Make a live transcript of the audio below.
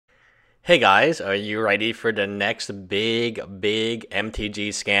Hey guys, are you ready for the next big MTG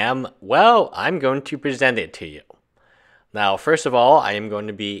scam? Well, I'm going to present it to you. Now, first of all, I am going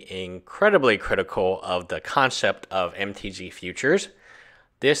to be incredibly critical of the concept of MTG futures.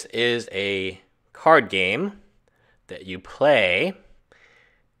 This is a card game that you play.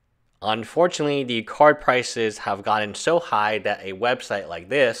 Unfortunately, the card prices have gotten so high that a website like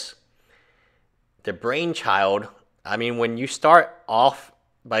this, the brainchild, when you start off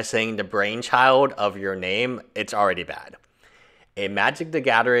by saying the brainchild of your name, it's already bad. A Magic the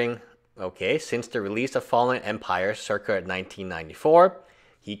Gathering, since the release of Fallen Empire circa 1994,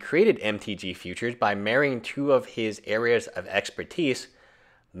 he created MTG Futures by marrying two of his areas of expertise,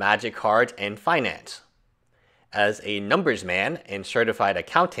 Magic cards and finance. As a numbers man and certified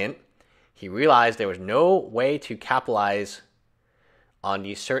accountant, he realized there was no way to capitalize on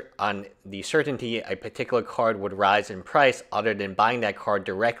the certainty a particular card would rise in price other than buying that card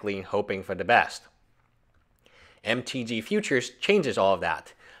directly and hoping for the best. MTG Futures changes all of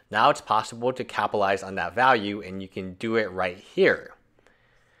that. Now it's possible to capitalize on that value, and you can do it right here.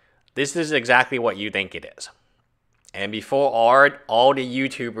 This is exactly what you think it is. And before all the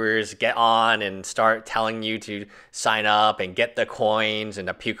YouTubers get on and start telling you to sign up and get the coins and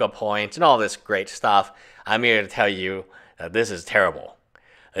the Puka points and all this great stuff, I'm here to tell you that this is terrible.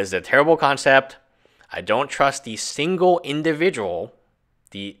 This is a terrible concept. I don't trust the single individual.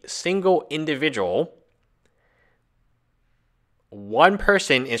 One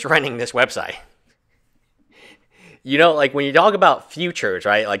person is running this website. Like when you talk about futures,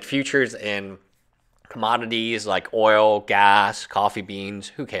 right? Like futures in commodities like oil, gas, coffee beans,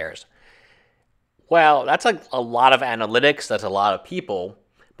 who cares? Well, that's like a lot of analytics. That's a lot of people.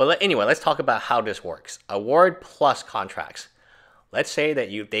 But anyway, let's talk about how this works. Award plus contracts. Let's say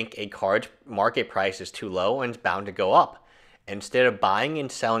that you think a card's market price is too low and it's bound to go up. Instead of buying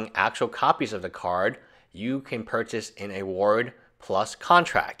and selling actual copies of the card, you can purchase an award plus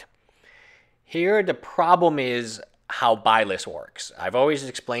contract. Here, the problem is how buylist works. I've always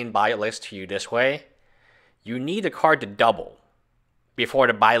explained buylist to you this way. You need the card to double before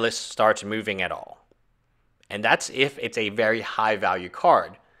the buylist starts moving at all. And that's if it's a very high value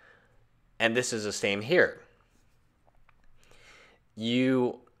card. And this is the same here.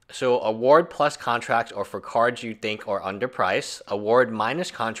 So award plus contracts are for cards you think are underpriced. Award minus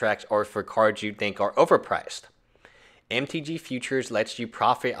contracts are for cards you think are overpriced. MTG Futures lets you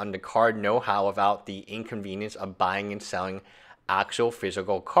profit on the card know-how without the inconvenience of buying and selling actual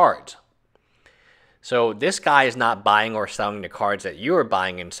physical cards. So this guy is not buying or selling the cards that you are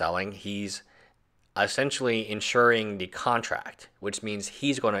buying and selling. He's essentially insuring the contract, which means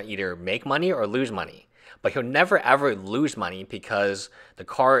he's going to either make money or lose money. But he'll never ever lose money because the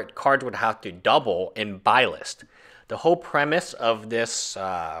cards would have to double in buy list. The whole premise of this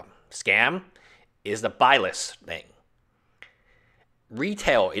scam is the buy list thing.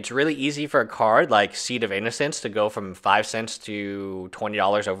 Retail, it's really easy for a card like Seed of Innocence to go from 5 cents to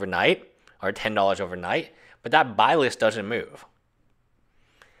 $20 overnight or $10 overnight, but that buy list doesn't move.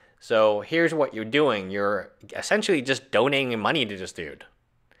 So here's what you're doing. You're essentially just donating money to this dude.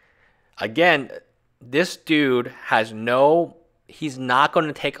 Again, this dude he's not going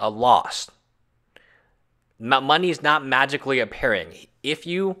to take a loss. Money is not magically appearing. If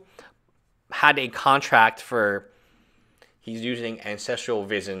you had a contract he's using Ancestral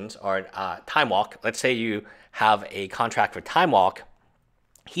Visions or Time Walk. Let's say you have a contract for Time Walk.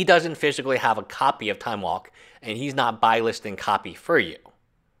 He doesn't physically have a copy of Time Walk, and he's not buy listing copy for you.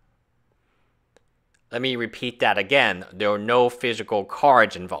 Let me repeat that again. There are no physical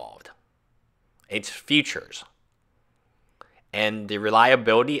cards involved. It's futures. And the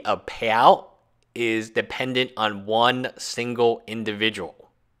reliability of payout is dependent on one single individual.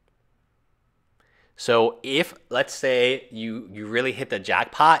 So if, let's say, you really hit the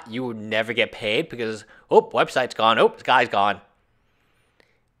jackpot, you would never get paid because, website's gone, this guy's gone.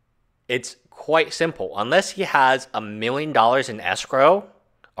 It's quite simple. Unless he has $1 million in escrow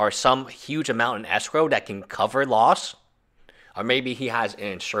or some huge amount in escrow that can cover loss, or maybe he has an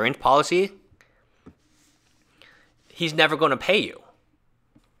insurance policy, he's never going to pay you.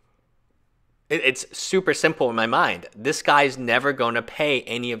 It's super simple in my mind. This guy's never going to pay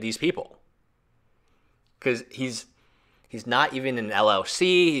any of these people. Because he's not even an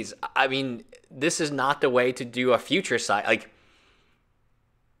LLC. This is not the way to do a future site. Like,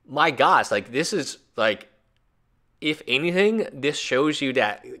 my gosh, this is if anything, this shows you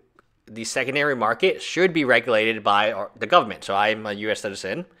that the secondary market should be regulated by the government. So I'm a U.S.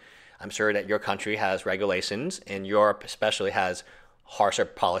 citizen. I'm sure that your country has regulations, and Europe especially has harsher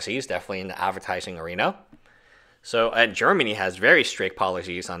policies, definitely in the advertising arena. So, and Germany has very strict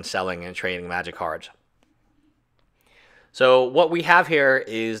policies on selling and trading Magic cards. So what we have here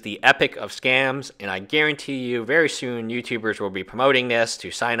is the epic of scams, and I guarantee you very soon YouTubers will be promoting this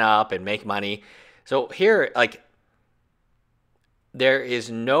to sign up and make money. So here, like, there is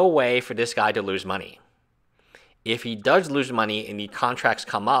no way for this guy to lose money. If he does lose money and the contracts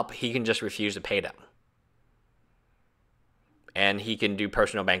come up, he can just refuse to pay them. And he can do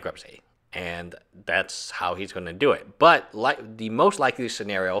personal bankruptcy. And that's how he's going to do it. But like the most likely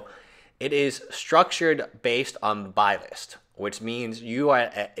scenario, it is structured based on buy list, which means you are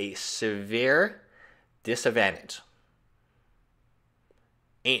at a severe disadvantage.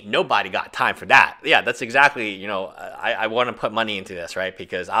 Ain't nobody got time for that. Yeah, that's exactly, you know, I want to put money into this, right?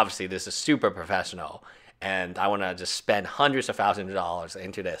 Because obviously this is super professional and I want to just spend hundreds of thousands of dollars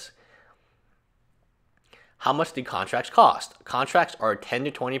into this. How much do contracts cost? Contracts are 10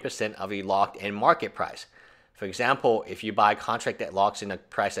 to 20% of a locked-in market price. For example, if you buy a contract that locks in a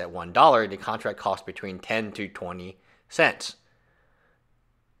price at $1, the contract costs between 10 to 20 cents.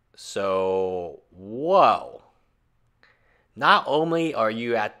 So, whoa. Not only are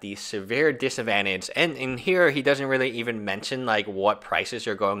you at the severe disadvantage, and in here he doesn't really even mention like what prices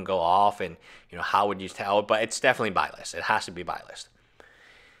are going to go off and, you know, how would you tell, but it's definitely buy list. It has to be buy list.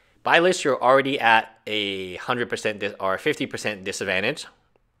 Buy list, you're already at a 100% or 50% disadvantage.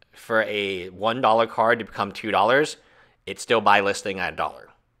 For a $1 card to become $2, it's still buy listing at $1.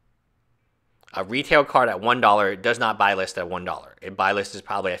 A retail card at $1 does not buy list at $1. It buy list is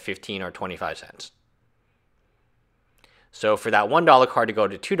probably at 15 or 25 cents. So for that $1 card to go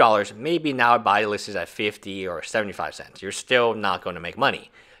to $2, maybe now a buy list is at 50 or 75 cents. You're still not going to make money.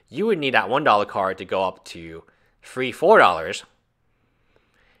 You would need that $1 card to go up to $4.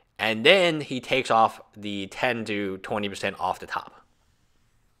 And then he takes off the 10 to 20% off the top.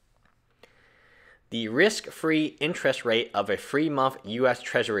 The risk-free interest rate of a 3-month U.S.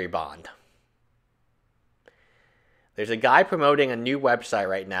 Treasury bond. There's a guy promoting a new website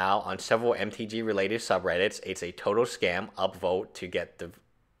right now on several MTG-related subreddits. It's a total scam. Upvote to get the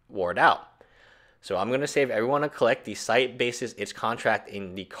word out. So I'm going to save everyone a click. The site bases its contract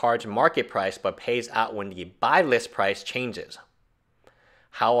in the card's market price, but pays out when the buy list price changes.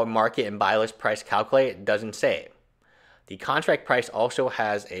 How a market and buy list price calculate doesn't say. The contract price also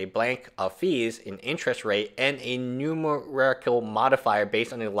has a blank of fees, an interest rate, and a numerical modifier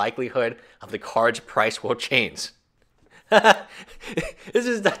based on the likelihood of the card's price will change. This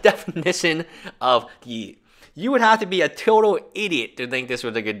is the definition of the... You would have to be a total idiot to think this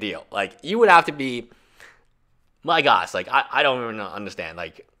was a good deal. Like, you would have to be... My gosh, like, I don't even understand.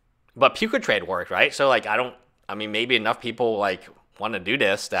 Like, but PucaTrade worked, right? So, like, I mean, maybe enough people, like, want to do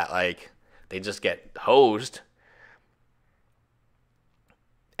this that, like, they just get hosed.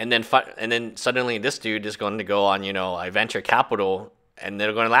 And then suddenly this dude is going to go on, you know, a venture capital, and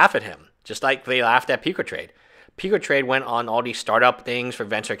they're going to laugh at him. Just like they laughed at PucaTrade. PucaTrade went on all these startup things for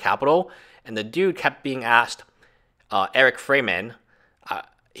venture capital, and the dude kept being asked, Eric Freeman,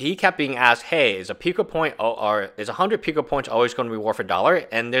 he kept being asked, hey, is a Puca point or is 100 Puca points always going to be worth $1?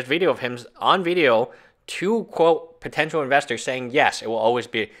 And there's video of him on video to quote potential investors saying, yes, it will always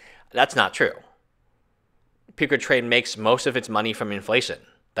be. That's not true. PucaTrade makes most of its money from inflation.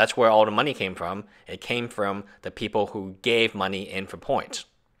 That's where all the money came from. It came from the people who gave money in for points.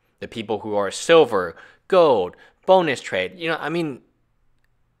 The people who are silver, gold, bonus trade. You know, I mean,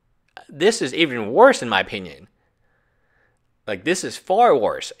 this is even worse in my opinion. Like, this is far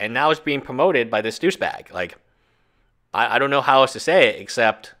worse. And now it's being promoted by this douchebag. Like, I don't know how else to say it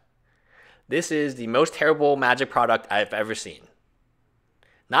except this is the most terrible Magic product I've ever seen.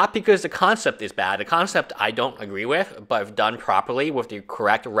 Not because the concept is bad. The concept I don't agree with, but if done properly with the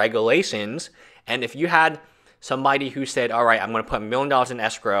correct regulations, and if you had somebody who said, all right, I'm going to put $1 million in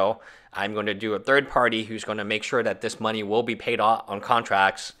escrow, I'm going to do a third party who's going to make sure that this money will be paid off on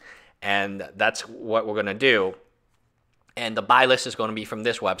contracts, and that's what we're going to do, and the buy list is going to be from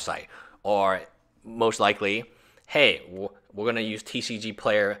this website, or most likely, hey, we're going to use TCG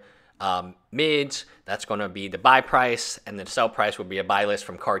player mids, that's going to be the buy price, and the sell price would be a buy list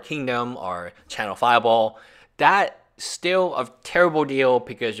from Card Kingdom or Channel Fireball. That's still a terrible deal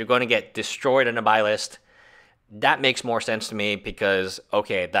because you're going to get destroyed on a buy list. That makes more sense to me because,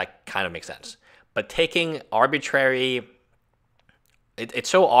 okay, that kind of makes sense. But taking arbitrary, it's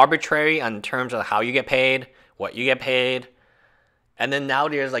so arbitrary in terms of how you get paid, what you get paid, and then now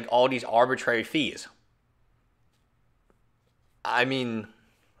there's like all these arbitrary fees. I mean,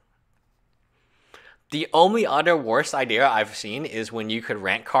 the only other worst idea I've seen is when you could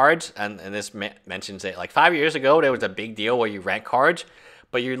rank cards, and this mentions it. Like 5 years ago, there was a big deal where you rank cards,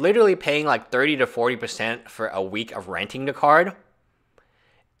 but you're literally paying like 30 to 40% for a week of renting the card.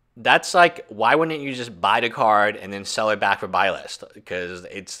 That's like, why wouldn't you just buy the card and then sell it back for buylist? Because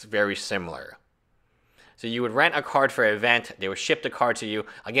it's very similar. So you would rent a card for an event, they would ship the card to you.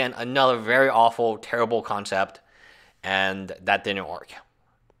 Again, another very awful, terrible concept, and that didn't work.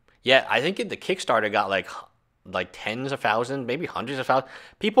 Yeah, I think the Kickstarter got like tens of thousands, maybe hundreds of thousands.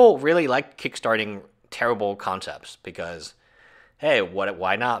 People really like kickstarting terrible concepts because, hey,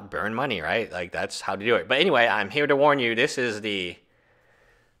 why not burn money, right? Like, that's how to do it. But anyway, I'm here to warn you, this is the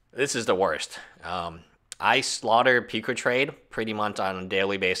worst. I slaughter Pico Trade pretty much on a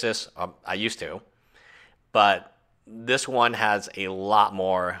daily basis. I used to. But this one has a lot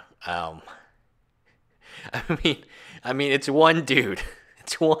more. I mean, it's one dude.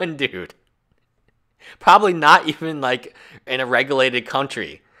 It's one dude. Probably not even like in a regulated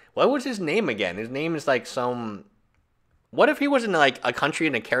country. What was his name again? His name is like some. What if he was in like a country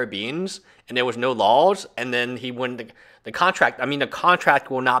in the Caribbean and there was no laws, and then he wouldn't the contract? I mean, the contract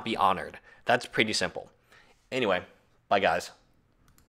will not be honored. That's pretty simple. Anyway, bye guys.